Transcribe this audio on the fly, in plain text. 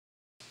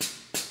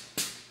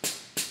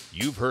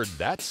You've heard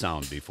that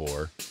sound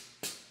before.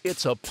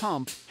 It's a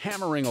pump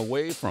hammering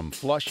away from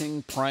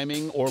flushing,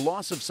 priming, or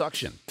loss of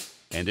suction,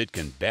 and it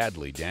can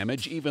badly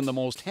damage even the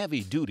most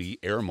heavy-duty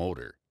air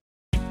motor.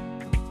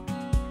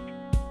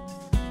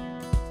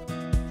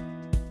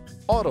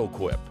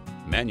 Autoquip,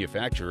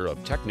 manufacturer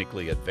of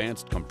technically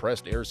advanced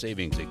compressed air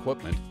savings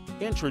equipment,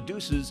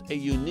 introduces a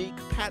unique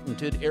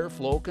patented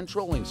airflow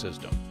controlling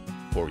system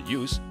for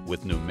use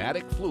with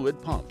pneumatic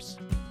fluid pumps.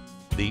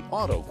 The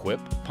Autoquip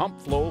Pump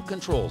Flow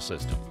Control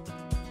System.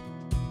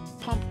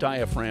 Pump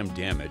diaphragm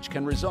damage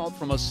can result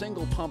from a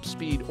single pump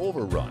speed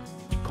overrun,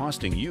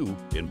 costing you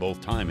in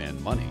both time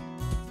and money.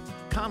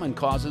 Common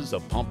causes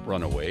of pump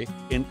runaway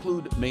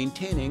include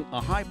maintaining a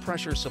high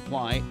pressure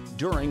supply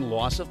during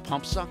loss of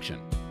pump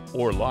suction,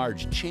 or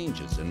large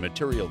changes in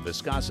material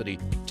viscosity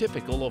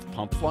typical of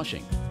pump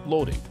flushing,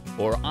 loading,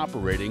 or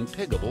operating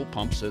piggable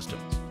pump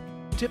systems.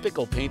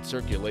 Typical paint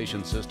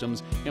circulation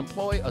systems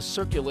employ a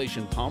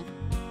circulation pump,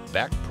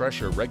 back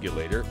pressure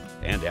regulator,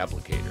 and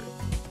applicator.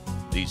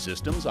 These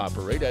systems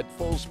operate at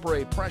full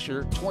spray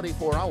pressure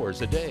 24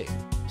 hours a day,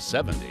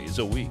 7 days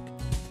a week.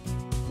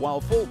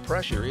 While full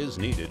pressure is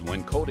needed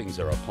when coatings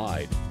are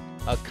applied,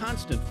 a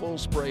constant full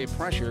spray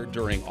pressure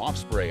during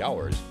off-spray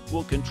hours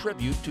will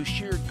contribute to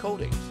sheared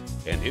coatings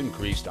and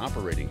increased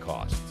operating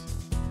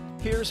costs.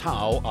 Here's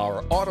how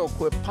our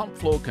Autoquip Pump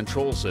Flow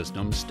Control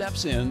System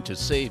steps in to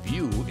save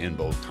you in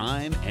both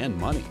time and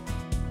money.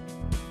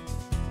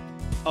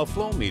 A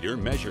flow meter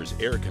measures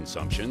air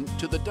consumption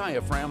to the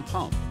diaphragm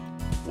pump.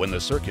 When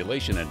the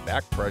circulation and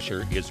back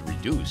pressure is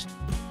reduced,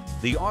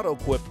 the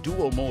Autoquip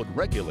Dual Mode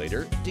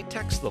Regulator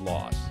detects the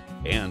loss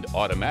and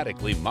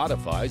automatically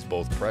modifies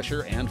both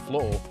pressure and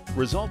flow,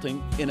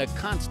 resulting in a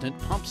constant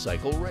pump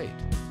cycle rate.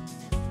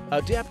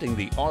 Adapting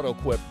the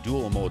Autoquip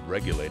Dual Mode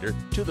Regulator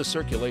to the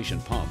circulation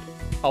pump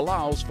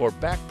allows for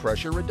back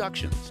pressure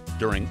reductions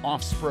during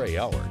off-spray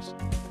hours,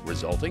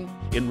 resulting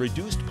in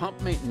reduced pump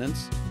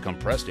maintenance,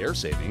 compressed air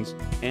savings,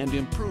 and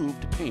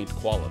improved paint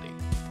quality.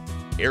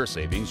 Air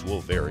savings will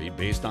vary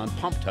based on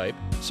pump type,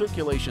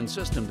 circulation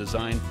system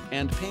design,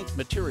 and paint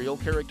material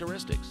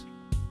characteristics.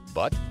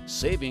 But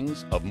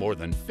savings of more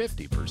than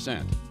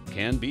 50%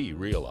 can be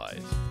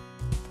realized.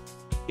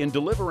 In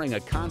delivering a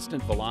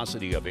constant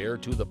velocity of air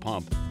to the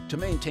pump to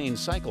maintain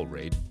cycle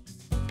rate,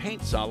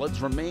 paint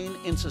solids remain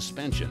in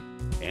suspension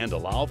and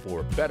allow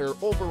for better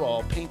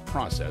overall paint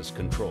process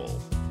control.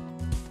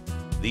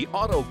 The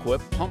Autoquip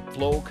Pump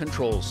Flow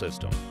Control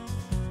System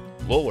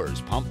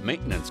lowers pump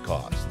maintenance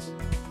costs,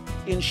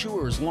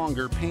 ensures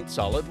longer paint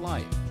solid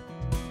life,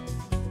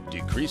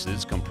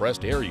 decreases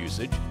compressed air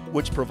usage,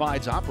 which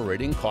provides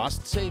operating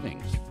cost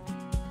savings,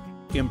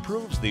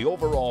 improves the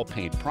overall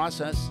paint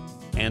process,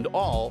 and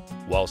all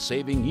while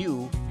saving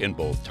you in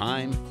both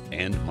time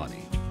and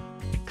money.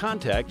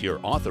 Contact your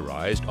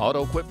authorized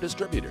Autoquip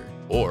distributor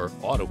or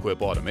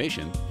Autoquip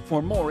Automation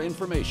for more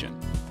information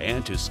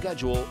and to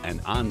schedule an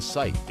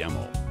on-site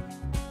demo.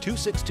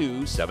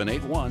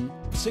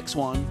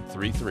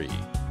 262-781-6133.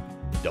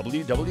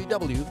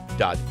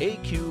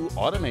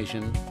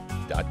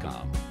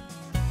 www.aqautomation.com